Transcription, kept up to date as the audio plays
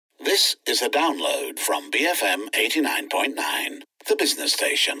This is a download from BFM 89.9, the business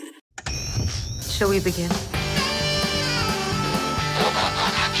station. Shall we begin?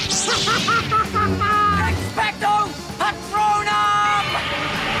 Expecto Patronum!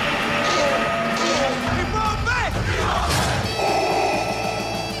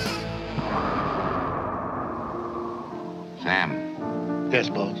 Sam, Yes,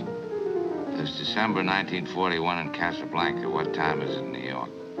 boss. it's December 1941 in Casablanca. What time is it in New York?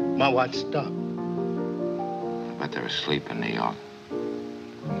 My watch stopped. I bet they're asleep in New York.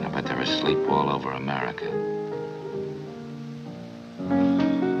 I bet they're asleep all over America.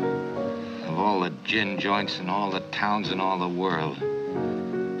 Of all the gin joints in all the towns in all the world,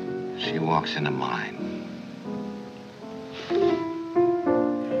 she walks into mine.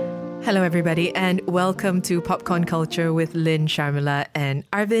 Hello, everybody, and welcome to Popcorn Culture with Lynn, Sharmila, and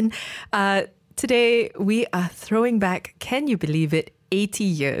Arvin. Today, we are throwing back, can you believe it, 80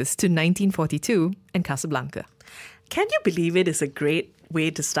 years to 1942 and Casablanca. Can you believe it is a great way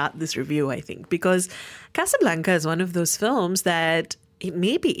to start this review, I think, because Casablanca is one of those films that it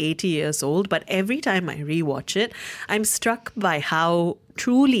may be 80 years old, but every time I rewatch it, I'm struck by how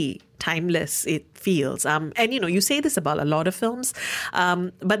truly timeless it feels. And, you say this about a lot of films,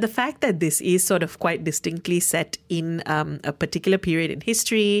 but the fact that this is sort of quite distinctly set in a particular period in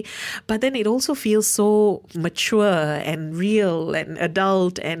history, but then it also feels so mature and real and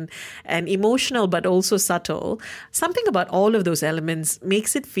adult and emotional, but also subtle. Something about all of those elements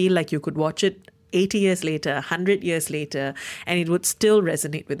makes it feel like you could watch it 80 years later, 100 years later, and it would still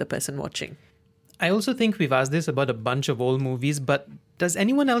resonate with the person watching. I also think we've asked this about a bunch of old movies, but does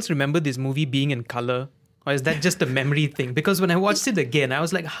anyone else remember this movie being in color? Or is that just a memory thing? Because when I watched it again, I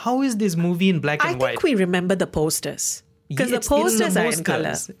was like, how is this movie in black and white? I think we remember the posters. Because the posters are in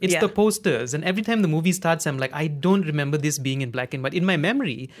color. It's the posters. And every time the movie starts, I'm like, I don't remember this being in black and white. In my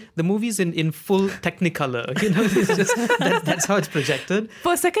memory, the movie's in full Technicolor. It's just, that's how it's projected.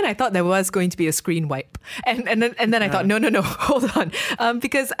 For a second, I thought there was going to be a screen wipe. And then I thought, no, hold on.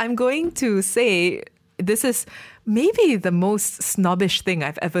 Because I'm going to say this is maybe the most snobbish thing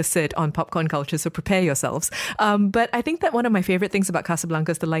I've ever said on Popcorn Culture, so prepare yourselves. But I think that one of my favorite things about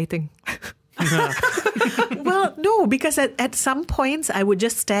Casablanca is the lighting. Well, no, because at some points I would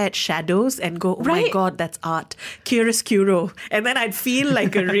just stare at shadows and go, oh my God, that's art. Chiaroscuro. And then I'd feel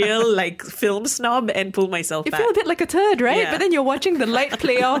like a real film snob and pull myself back. You feel a bit like a turd, right? Yeah. But then you're watching the light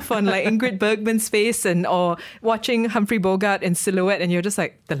play off on like Ingrid Bergman's face or watching Humphrey Bogart in silhouette and you're just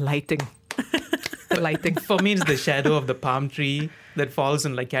like, the lighting. The lighting. For me, it's the shadow of the palm tree that falls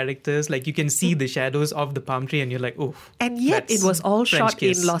on like characters. Like you can see the shadows of the palm tree and you're like, oh. And yet it was all French shot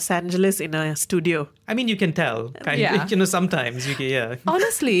kiss. in Los Angeles in a studio. I mean, you can tell. Sometimes you can, yeah.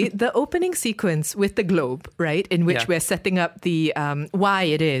 Honestly, the opening sequence with the globe, right, in which we're setting up the why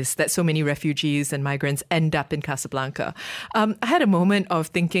it is that so many refugees and migrants end up in Casablanca. I had a moment of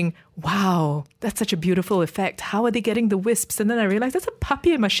thinking, wow, that's such a beautiful effect. How are they getting the wisps? And then I realized that's a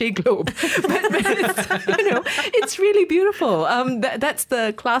papier-mâché globe. but it's really beautiful. That's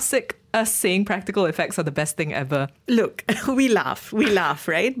the classic us saying practical effects are the best thing ever. Look, we laugh,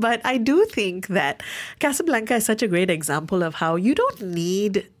 right? But I do think that Casablanca is such a great example of how you don't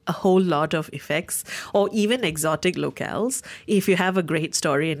need a whole lot of effects or even exotic locales if you have a great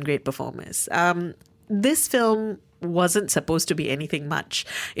story and great performers. This film wasn't supposed to be anything much.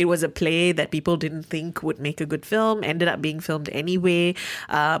 It was a play that people didn't think would make a good film, ended up being filmed anyway.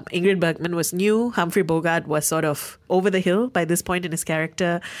 Ingrid Bergman was new. Humphrey Bogart was sort of over the hill by this point in his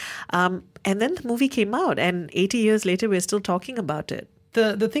character. And then the movie came out, and 80 years later, we're still talking about it.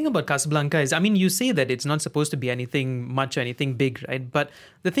 The thing about Casablanca is, I mean, you say that it's not supposed to be anything much or anything big, right? But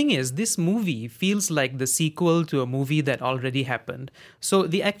the thing is, this movie feels like the sequel to a movie that already happened. So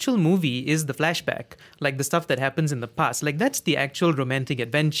the actual movie is the flashback, like the stuff that happens in the past. Like that's the actual romantic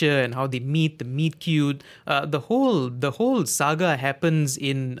adventure and how they meet, the meet cute. The whole saga happens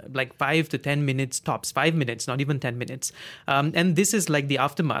in like 5 to 10 minutes tops, 5 minutes, not even 10 minutes. And this is like the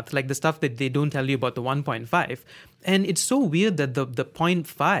aftermath, like the stuff that they don't tell you about the 1.5. And it's so weird that the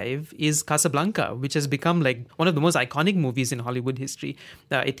 0.5 is Casablanca, which has become like one of the most iconic movies in Hollywood history.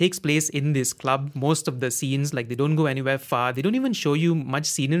 It takes place in this club. Most of the scenes, like they don't go anywhere far. They don't even show you much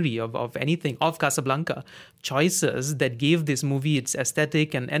scenery of anything, of Casablanca. Choices that gave this movie its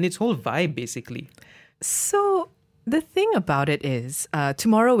aesthetic and its whole vibe, basically. So the thing about it is,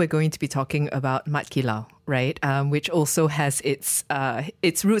 tomorrow we're going to be talking about Mat Kilau, right? Which also has its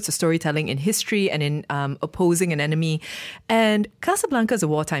roots of storytelling in history and in opposing an enemy. And Casablanca is a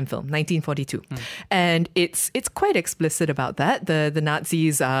wartime film, 1942. And it's quite explicit about that. The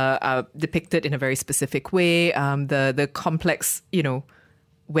Nazis are depicted in a very specific way. The complex,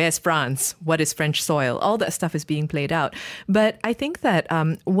 where's France? What is French soil? All that stuff is being played out. But I think that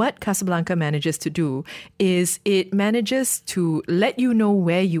what Casablanca manages to do is it manages to let you know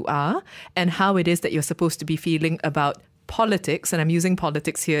where you are and how it is that you're supposed to be feeling about politics, and I'm using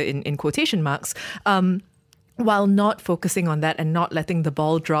politics here in quotation marks, while not focusing on that and not letting the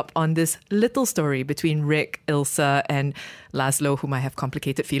ball drop on this little story between Rick, Ilsa, and Laszlo, whom I have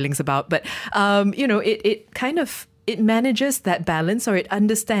complicated feelings about. But, it manages that balance, or it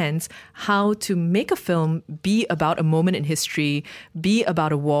understands how to make a film be about a moment in history, be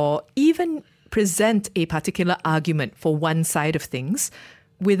about a war, even present a particular argument for one side of things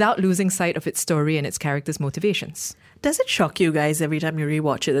without losing sight of its story and its characters' motivations. Does it shock you guys every time you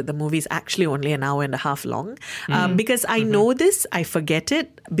rewatch it that the movie is actually only an hour and a half long? Because I know this, I forget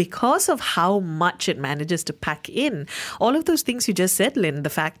it because of how much it manages to pack in. All of those things you just said, Lynn, the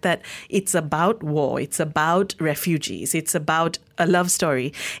fact that it's about war, it's about refugees, it's about a love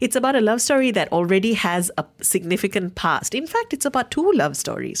story. It's about a love story that already has a significant past. In fact, it's about two love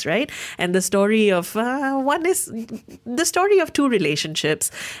stories, right? And the story of one is the story of two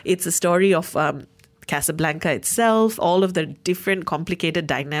relationships. It's a story of Casablanca itself, all of the different complicated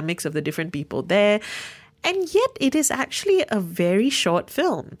dynamics of the different people there. And yet it is actually a very short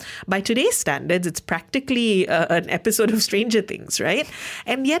film. By today's standards, it's practically an episode of Stranger Things, right?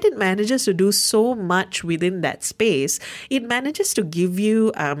 And yet it manages to do so much within that space. It manages to give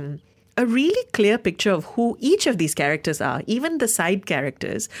you a really clear picture of who each of these characters are, even the side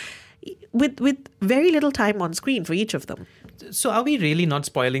characters, with very little time on screen for each of them. So are we really not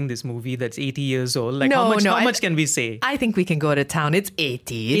spoiling this movie that's 80 years old? Like, No, how much can we say? I think we can go to town. It's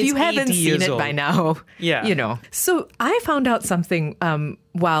 80. If It's you haven't 80 seen years it old. by now, Yeah. So I found out something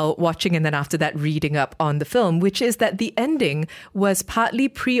while watching and then after that reading up on the film, which is that the ending was partly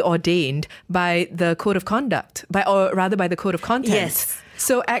preordained by the Code of Conduct, by the Code of Content. Yes.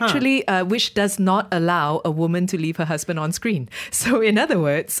 So actually, which does not allow a woman to leave her husband on screen. So in other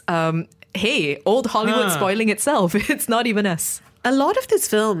words, hey, old Hollywood spoiling itself. It's not even us. A lot of this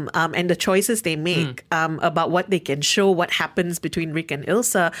film and the choices they make about what they can show, what happens between Rick and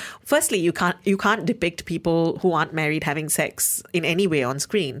Ilsa. Firstly, you can't depict people who aren't married having sex in any way on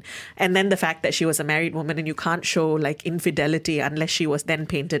screen. And then the fact that she was a married woman, and you can't show like infidelity unless she was then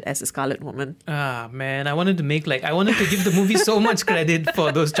painted as a Scarlet Woman. Ah, man, I wanted to give the movie so much credit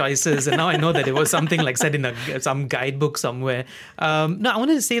for those choices, and now I know that it was something like said in some guidebook somewhere. No, I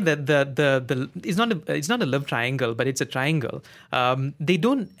wanted to say that the it's not a love triangle, but it's a triangle. They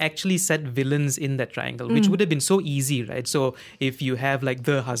don't actually set villains in that triangle, which would have been so easy, right? So if you have like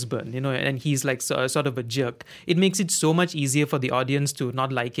the husband, and he's like sort of a jerk, it makes it so much easier for the audience to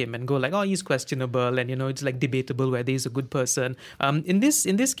not like him and go like, oh, he's questionable, and it's like debatable whether he's a good person. In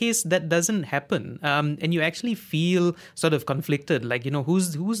this case, that doesn't happen, and you actually feel sort of conflicted, like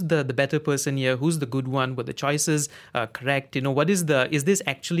who's the better person here? Who's the good one? Were the choices correct? Is this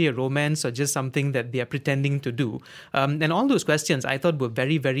actually a romance or just something that they are pretending to do? And all those questions I thought were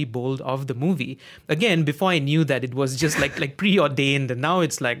very, very bold of the movie. Again, before I knew that it was just like preordained, and now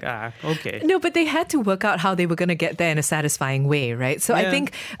it's like, okay. No, but they had to work out how they were going to get there in a satisfying way, right? So I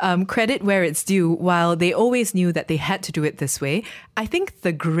think credit where it's due. While they always knew that they had to do it this way, I think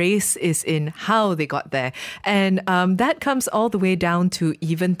the grace is in how they got there. And that comes all the way down to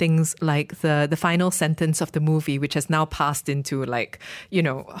even things like the final sentence of the movie, which has now passed into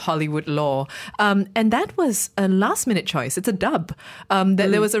Hollywood law. And that was a last minute choice. It's a dub.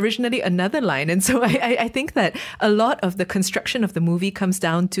 There was originally another line. And so I think that a lot of the construction of the movie comes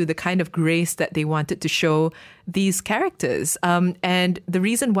down to the kind of grace that they wanted to show these characters. And the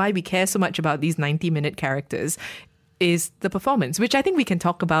reason why we care so much about these 90-minute characters is the performance, which I think we can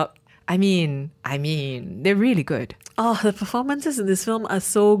talk about. I mean, they're really good. Oh, the performances in this film are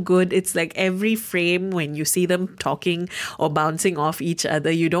so good. It's like every frame when you see them talking or bouncing off each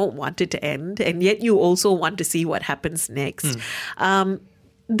other, you don't want it to end. And yet you also want to see what happens next.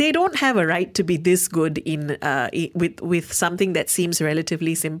 They don't have a right to be this good with something that seems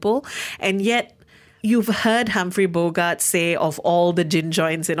relatively simple. And yet you've heard Humphrey Bogart say of all the gin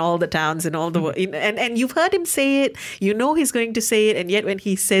joints in all the towns in all the world, and you've heard him say it. He's going to say it, and yet when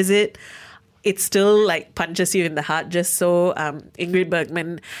he says it, it still like punches you in the heart. Just so Ingrid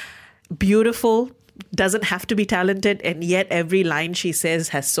Bergman, beautiful, doesn't have to be talented, and yet every line she says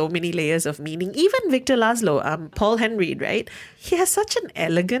has so many layers of meaning. Even Victor Laszlo, Paul Henry, right? He has such an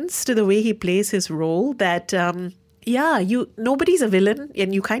elegance to the way he plays his role that. Nobody's a villain,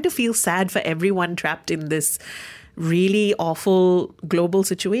 and you kind of feel sad for everyone trapped in this really awful global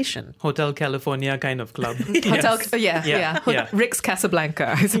situation. Hotel California kind of club. Hotel, Yeah. Rick's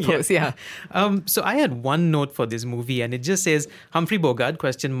Casablanca, I suppose. Yeah. So I had one note for this movie, and it just says Humphrey Bogart ?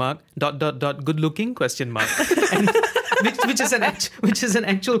 Good looking ? And which is an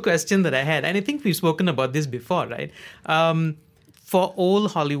actual question that I had, and I think we've spoken about this before, right? For all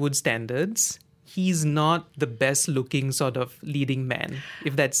Hollywood standards, he's not the best looking sort of leading man,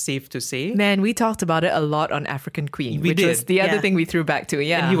 if that's safe to say. Man, we talked about it a lot on African Queen, which was the other thing we threw back to.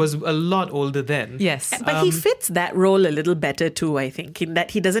 Yeah. And he was a lot older then. Yes. But he fits that role a little better too, I think, in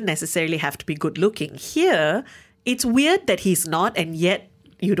that he doesn't necessarily have to be good looking. Here, it's weird that he's not, and yet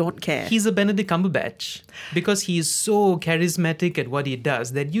you don't care. He's a Benedict Cumberbatch because he's so charismatic at what he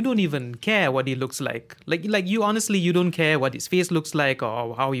does that you don't even care what he looks like. Like you honestly, you don't care what his face looks like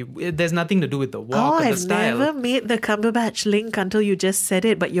or how there's nothing to do with the walk or the style. I've never made the Cumberbatch link until you just said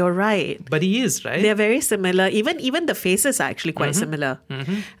it, but you're right. But he is, right? They're very similar. Even the faces are actually quite similar.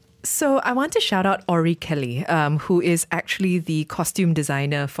 Mm-hmm. So I want to shout out Ori Kelly, who is actually the costume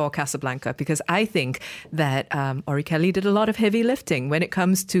designer for Casablanca, because I think that Ori Kelly did a lot of heavy lifting when it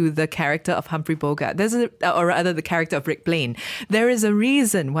comes to the character of Humphrey Bogart. Or rather, the character of Rick Blaine. There is a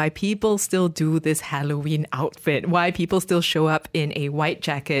reason why people still do this Halloween outfit, why people still show up in a white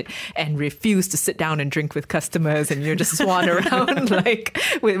jacket and refuse to sit down and drink with customers, and you just swan around like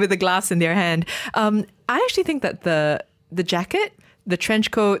with a glass in their hand. I actually think that the jacket, the trench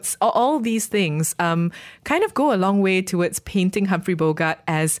coats, all these things kind of go a long way towards painting Humphrey Bogart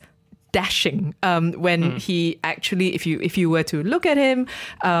as dashing when he actually, if you were to look at him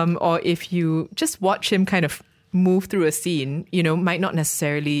or if you just watch him kind of move through a scene, might not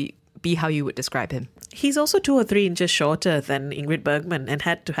necessarily be how you would describe him. He's also 2 or 3 inches shorter than Ingrid Bergman and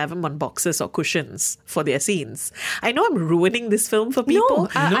had to have him on boxes or cushions for their scenes. I know I'm ruining this film for people. No,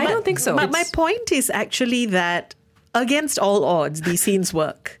 I don't think so. My point is actually that against all odds, these scenes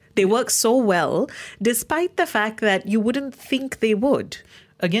work. They work so well, despite the fact that you wouldn't think they would.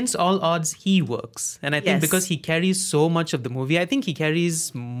 Against all odds, he works. And I think because he carries so much of the movie, I think he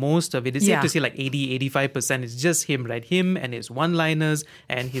carries most of it. It's safe to say like 80-85%. It's just him, right? Him and his one-liners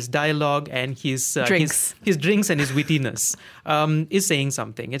and his dialogue and his drinks. His drinks and his wittiness is saying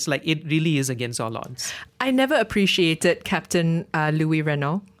something. It's like it really is against all odds. I never appreciated Captain Louis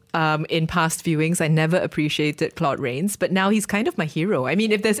Renault. In past viewings, I never appreciated Claude Rains, but now he's kind of my hero. I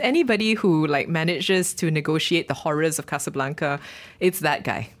mean, if there's anybody who manages to negotiate the horrors of Casablanca, it's that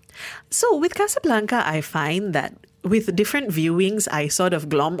guy. So with Casablanca, I find that with different viewings, I sort of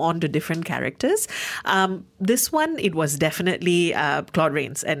glom onto different characters. This one, it was definitely Claude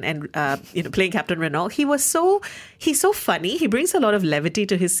Rains and playing Captain Renault. He's so funny. He brings a lot of levity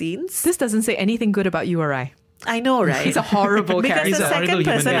to his scenes. This doesn't say anything good about you or I. I know, right? He's a horrible character. Because the second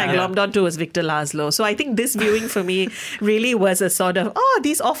person I glommed onto was Victor Laszlo. So I think this viewing for me really was a sort of,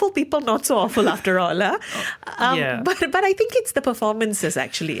 these awful people, not so awful after all. Huh? But I think it's the performances,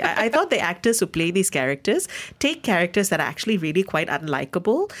 actually. I thought the actors who play these characters take characters that are actually really quite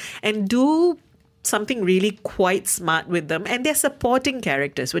unlikable and do something really quite smart with them, and they're supporting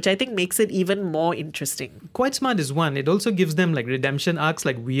characters, which I think makes it even more interesting. Quite smart is one. It also gives them redemption arcs,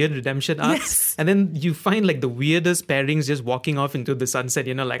 weird redemption arcs. Yes. And then you find the weirdest pairings just walking off into the sunset.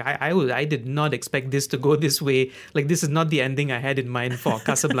 I did not expect this to go this way. This is not the ending I had in mind for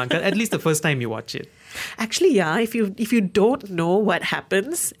Casablanca, at least the first time you watch it. Actually, yeah, if you don't know what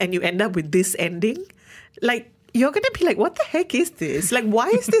happens and you end up with this ending, you're going to be like, what the heck is this? Why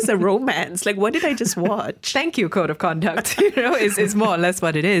is this a romance? What did I just watch? Thank you, Code of Conduct. Is more or less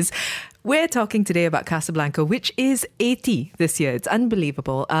what it is. We're talking today about Casablanca, which is 80 this year. It's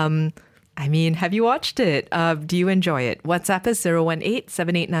unbelievable. Have you watched it? Do you enjoy it? WhatsApp us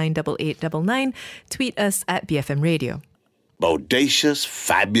 018-789-8899. Tweet us at BFM Radio. Bodacious,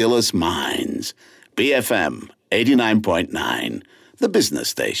 fabulous minds. BFM 89.9, the business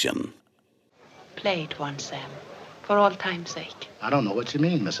station. Play it once, Sam. For all time's sake. I don't know what you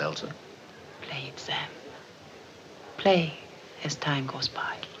mean, Miss Elsa. Play it, Sam. Play as time goes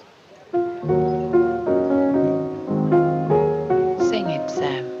by. Sing it,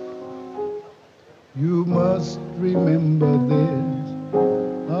 Sam. You must remember this.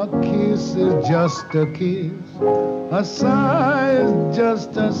 A kiss is just a kiss. A sigh is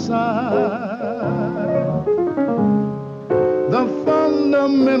just a sigh. The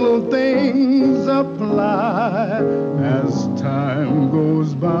fundamental things apply as time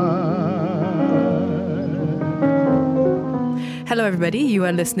goes by. Hello, everybody. everybody. You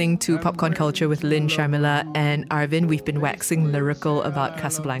are listening to Popcorn Culture with Lynn, Sharmila and Arvin. We've been waxing lyrical about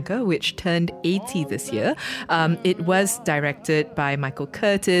Casablanca, which turned 80 this year. It was directed by Michael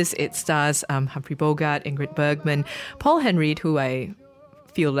Curtis. It stars Humphrey Bogart, Ingrid Bergman, Paul Henreid, who I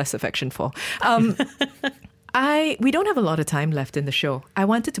feel less affection for. We don't have a lot of time left in the show. I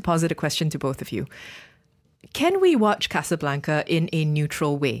wanted to posit a question to both of you. Can we watch Casablanca in a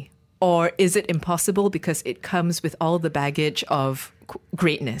neutral way? Or is it impossible because it comes with all the baggage of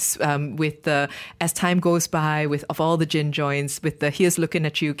greatness, with the, as time goes by, of all the gin joints, with the here's looking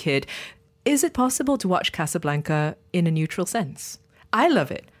at you, kid. Is it possible to watch Casablanca in a neutral sense? I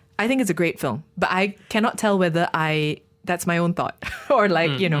love it. I think it's a great film, but I cannot tell whether that's my own thought or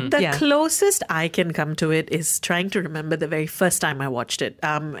The closest I can come to it is trying to remember the very first time I watched it.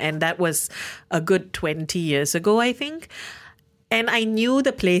 And that was a good 20 years ago, I think. And I knew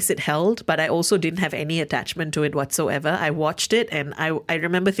the place it held, but I also didn't have any attachment to it whatsoever. I watched it and I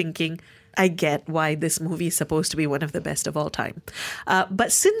remember thinking, I get why this movie is supposed to be one of the best of all time.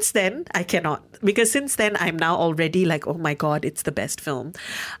 But since then, I cannot. Because since then, I'm now already like, oh my God, it's the best film.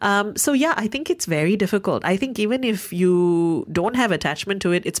 So yeah, I think it's very difficult. I think even if you don't have attachment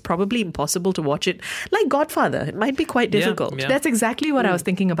to it, it's probably impossible to watch it. Like Godfather, it might be quite difficult. Yeah. That's exactly what I was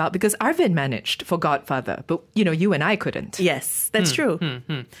thinking about because Arvin managed for Godfather, but you and I couldn't. Yes, that's true.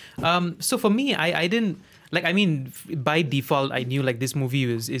 So for me, I didn't... by default, I knew this movie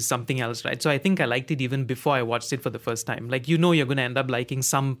is something else, right? So I think I liked it even before I watched it for the first time. You're going to end up liking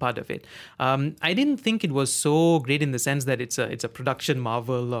some part of it. I didn't think it was so great in the sense that it's a production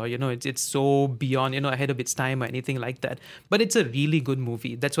marvel or, it's so beyond, ahead of its time or anything like that. But it's a really good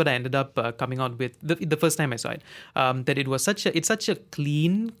movie. That's what I ended up coming out with the first time I saw it. That it's such a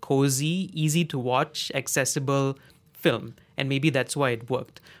clean, cozy, easy to watch, accessible film, and maybe that's why it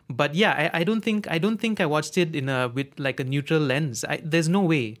worked. But yeah, I don't think I watched it with a neutral lens. There's no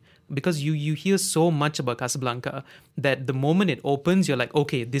way, because you hear so much about Casablanca that the moment it opens, you're like,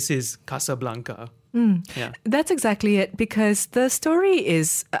 okay, this is Casablanca. Yeah, that's exactly it. Because the story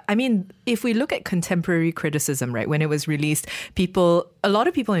is, if we look at contemporary criticism, right, when it was released, a lot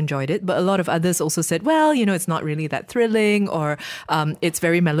of people enjoyed it, but a lot of others also said, well, it's not really that thrilling, or it's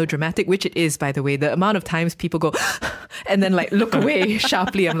very melodramatic, which it is, by the way. The amount of times people go and then look away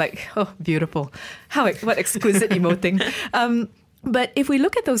sharply, I'm like, oh, beautiful. What exquisite emoting. But if we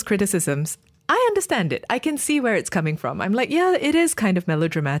look at those criticisms, I understand it. I can see where it's coming from. I'm like, yeah, it is kind of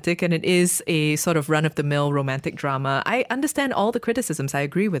melodramatic and it is a sort of run-of-the-mill romantic drama. I understand all the criticisms. I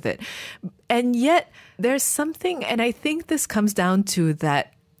agree with it. And yet there's something, and I think this comes down to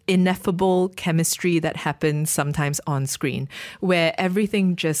that ineffable chemistry that happens sometimes on screen, where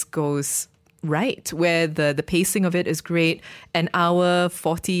everything just goes right, where the pacing of it is great. An hour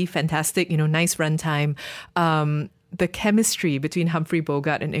 40, fantastic, nice runtime. The chemistry between Humphrey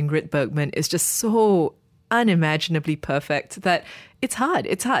Bogart and Ingrid Bergman is just so unimaginably perfect that it's hard.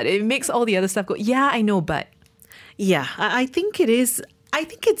 It's hard. It makes all the other stuff go, yeah, I know, but... Yeah, I think it is. I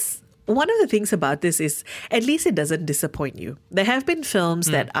think it's... One of the things about this is at least it doesn't disappoint you. There have been films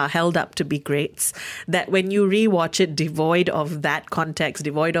that are held up to be greats that when you rewatch it, devoid of that context,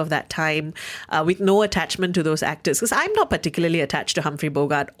 devoid of that time, with no attachment to those actors. Because I'm not particularly attached to Humphrey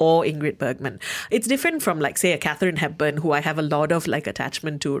Bogart or Ingrid Bergman. It's different from say a Katharine Hepburn, who I have a lot of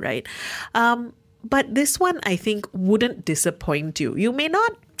attachment to, right? But this one I think wouldn't disappoint you. You may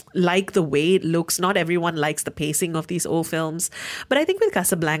not like the way it looks. Not everyone likes the pacing of these old films. But I think with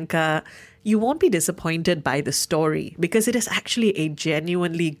Casablanca, you won't be disappointed by the story because it is actually a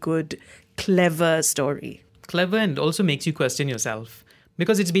genuinely good, clever story. Clever, and also makes you question yourself.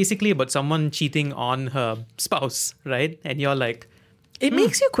 Because it's basically about someone cheating on her spouse, right? And you're like... It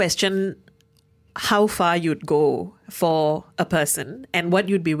makes you question how far you'd go for a person and what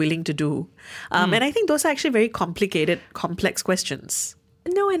you'd be willing to do. And I think those are actually very complicated, complex questions.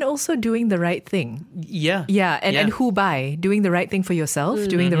 No, and also doing the right thing. Yeah. Yeah, and who by? Doing the right thing for yourself,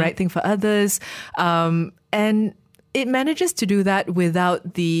 doing the right thing for others. And it manages to do that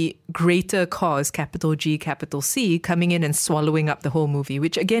without the greater cause, capital G, capital C, coming in and swallowing up the whole movie,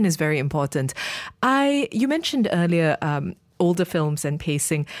 which again is very important. You mentioned earlier older films and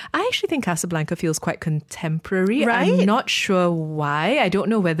pacing. I actually think Casablanca feels quite contemporary. Right? I'm not sure why. I don't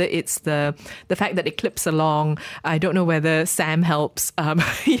know whether it's the fact that it clips along. I don't know whether Sam helps. I'm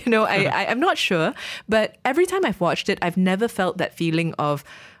not sure. But every time I've watched it, I've never felt that feeling of,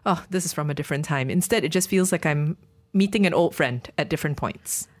 oh, this is from a different time. Instead, it just feels like I'm meeting an old friend at different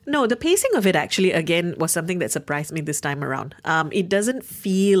points. No, the pacing of it actually, again, was something that surprised me this time around. It doesn't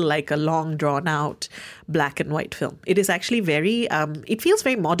feel like a long, drawn-out black and white film. It is actually it feels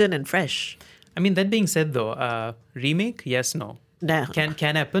very modern and fresh. I mean, that being said, though, remake, yes, no. No.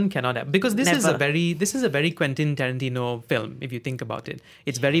 Can happen, cannot happen. Because this is a Never. very Quentin Tarantino film, if you think about it.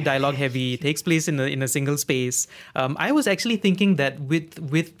 It's very dialogue heavy, takes place in a single space. I was actually thinking that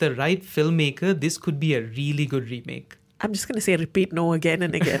with the right filmmaker, this could be a really good remake. I'm just going to say repeat no again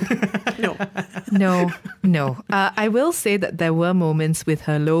and again. No. No. I will say that there were moments with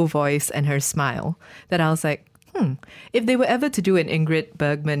her low voice and her smile that I was like, if they were ever to do an Ingrid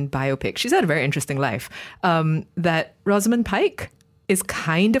Bergman biopic, she's had a very interesting life, that Rosamund Pike is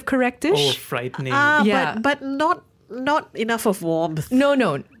kind of correctish. Oh, frightening. Yeah. But not enough of warmth.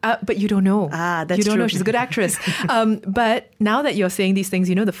 No. But you don't know. That's You don't true. know. She's a good actress. But now that you're saying these things,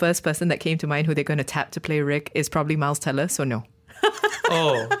 the first person that came to mind who they're going to tap to play Rick is probably Miles Teller, so no.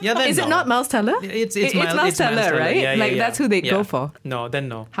 Oh, yeah, then Is no. it not Miles Teller? It's Miles Teller, right? Yeah, that's who they go for. No, then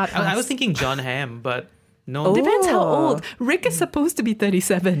no. Hard I pass. was thinking John Hamm, but no. Depends how old. Rick is supposed to be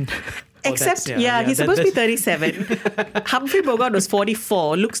 37. Except, that's- he's supposed to be 37. Humphrey Bogart was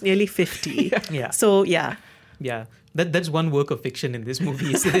 44, looks nearly 50. Yeah. So, yeah. Yeah. That's one work of fiction in this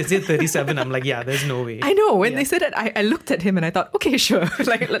movie. Is it 37? I'm like, yeah, there's no way. I know. When they said it, I looked at him and I thought, okay, sure.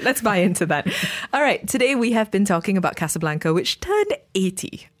 Let's buy into that. All right. Today we have been talking about Casablanca, which turned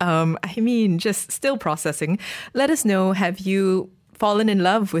 80. Just still processing. Let us know, have you fallen in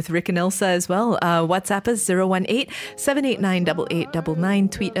love with Rick and Ilsa as well? WhatsApp us 018-789-8899.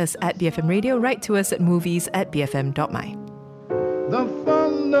 Tweet us at BFM Radio. Write to us at movies@bfm.my. The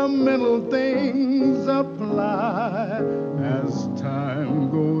fundamental things apply as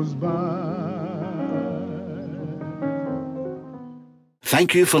time goes by.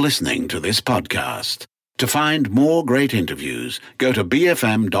 Thank you for listening to this podcast. To find more great interviews, go to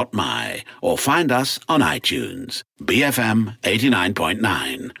bfm.my or find us on iTunes. BFM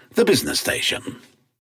 89.9, the business station.